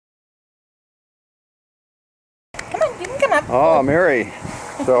come up. Oh, Mary.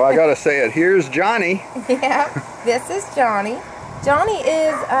 So I gotta say it. Here's Johnny. Yeah, this is Johnny. Johnny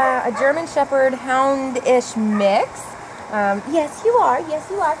is a German Shepherd Hound-ish mix. Yes, you are. Yes,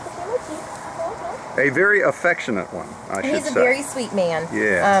 you are. A very affectionate one, I should say. He's a very sweet man.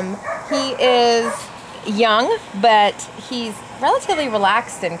 Yeah. He is young, but he's relatively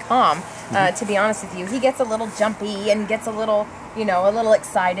relaxed and calm, to be honest with you. He gets a little jumpy and gets a little, you know, a little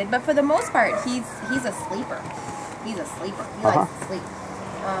excited, but for the most part, he's a sleeper. He's a sleeper. He likes to sleep.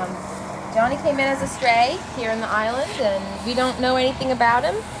 Johnny came in as a stray here in the island, and we don't know anything about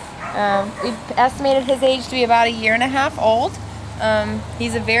him. We've estimated his age to be about 1.5 years old.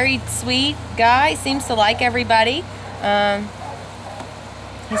 He's a very sweet guy, seems to like everybody.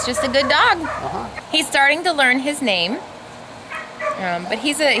 He's just a good dog. He's starting to learn his name, but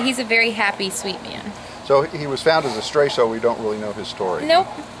he's a very happy, sweet man. So he was found as a stray, so we don't really know his story. Nope.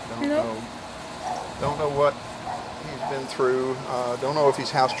 Don't know what he's been through. Don't know if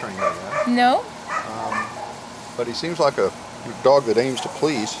he's house trained yet. No. But he seems like a dog that aims to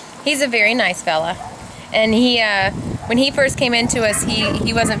please. He's a very nice fella, and he when he first came into us,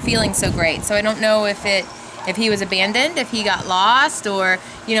 he wasn't feeling so great. So I don't know if he was abandoned, if he got lost, or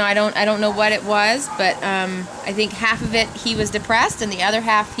you know, I don't know what it was. But I think half of it he was depressed, and the other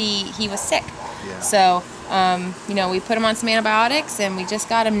half he was sick. Yeah. So you know, we put him on some antibiotics, and we just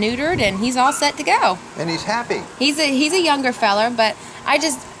got him neutered, and he's all set to go. And he's happy. He's a younger fella, but I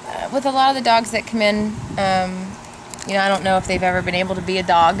just with a lot of the dogs that come in. You know, I don't know if they've ever been able to be a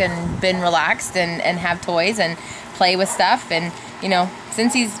dog and been relaxed and have toys and play with stuff. And you know,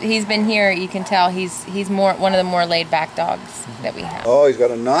 since he's been here, you can tell he's more one of the more laid back dogs that we have. Oh, he's got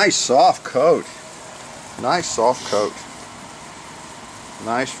a nice soft coat. Nice soft coat.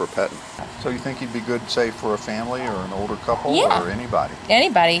 Nice for petting. So you think he'd be good, say, for a family or an older couple, or anybody?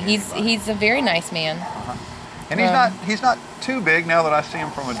 Anybody. He's a very nice man. And he's not too big now that I see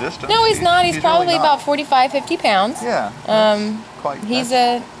him from a distance. No, he's not. He's probably really not. about 45, 50 pounds. Yeah.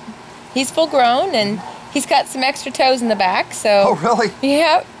 He's full grown, and he's got some extra toes in the back. So. Oh, really?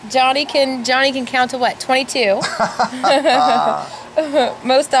 Yeah. Johnny can count to what? 22.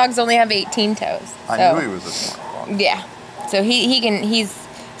 Most dogs only have 18 toes. So. I knew he was a smart dog. Yeah. So he's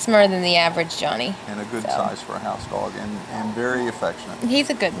smarter than the average Johnny. And a good size for a house dog, and very affectionate. He's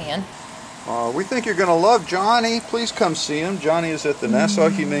a good man. We think you're going to love Johnny. Please come see him. Johnny is at the Nassau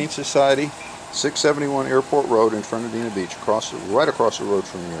Humane Society, 671 Airport Road in Fernandina Beach, right across the road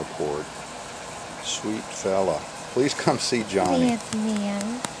from the airport. Sweet fella. Please come see Johnny. Yes,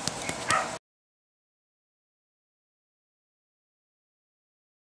 man.